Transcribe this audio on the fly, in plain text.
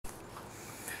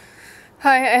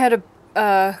Hi, I had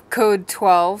a code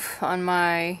 12 on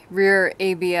my rear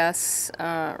ABS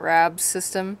RABS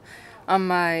system on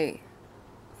my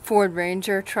Ford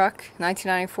Ranger truck,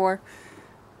 1994.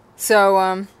 So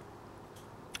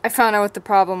I found out what the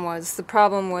problem was. The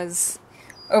problem was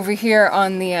over here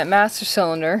on the master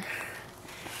cylinder.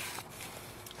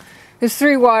 There's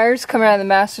 3 wires coming out of the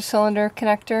master cylinder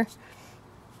connector.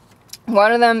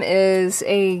 One of them is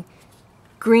a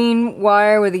green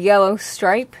wire with a yellow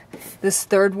stripe. This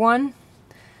third one,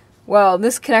 well,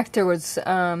 this connector was,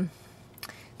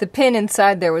 the pin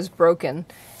inside there was broken.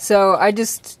 So I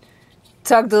just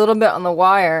tugged a little bit on the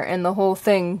wire and the whole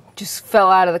thing just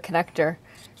fell out of the connector.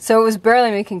 So it was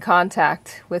barely making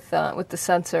contact with the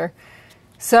sensor.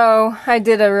 So I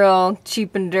did a real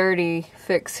cheap and dirty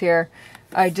fix here.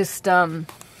 I just, I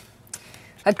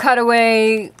cut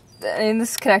away, and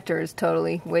this connector is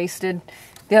totally wasted.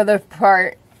 The other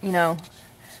part, you know,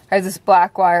 I have this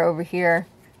black wire over here.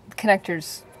 The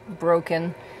connector's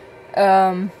broken.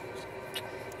 But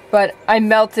I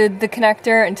melted the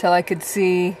connector until I could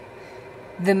see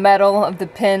the metal of the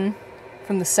pin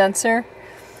from the sensor.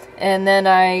 And then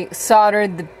I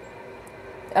soldered the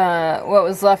what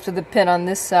was left of the pin on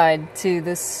this side to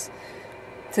the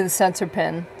sensor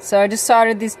pin. So I just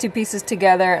soldered these 2 pieces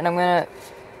together, and I'm gonna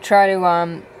try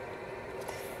to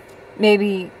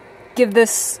maybe give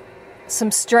this some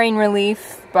strain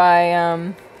relief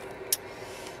by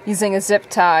using a zip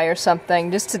tie or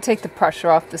something, just to take the pressure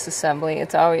off this assembly.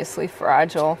 It's obviously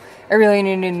fragile. I really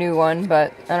need a new one,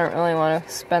 but I don't really want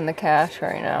to spend the cash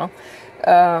right now.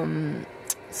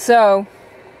 So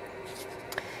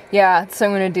yeah, that's what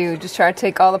I'm going to do. Just try to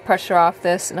take all the pressure off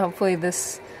this, and hopefully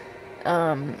this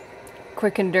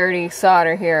quick and dirty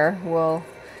solder here will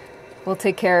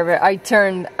take care of it. I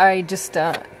just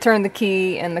turned the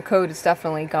key, and the code is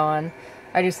definitely gone.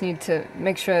 I just need to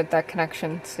make sure that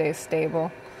connection stays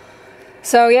stable.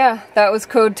 So yeah, that was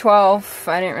code 12.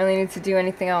 I didn't really need to do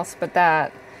anything else but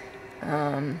that.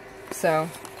 So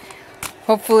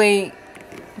hopefully,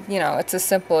 you know, it's as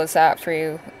simple as that for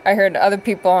you. I heard other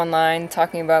people online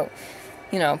talking about,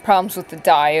 you know, problems with the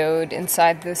diode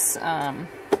inside this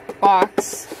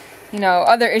box. You know,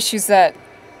 other issues that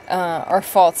are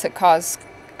faults that cause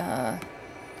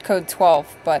code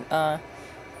 12, but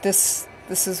this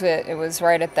is it. It was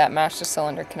right at that master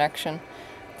cylinder connection,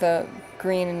 the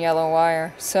green and yellow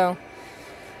wire. So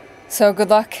good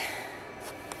luck.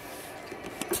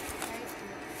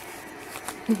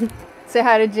 Say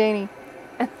hi to Janie.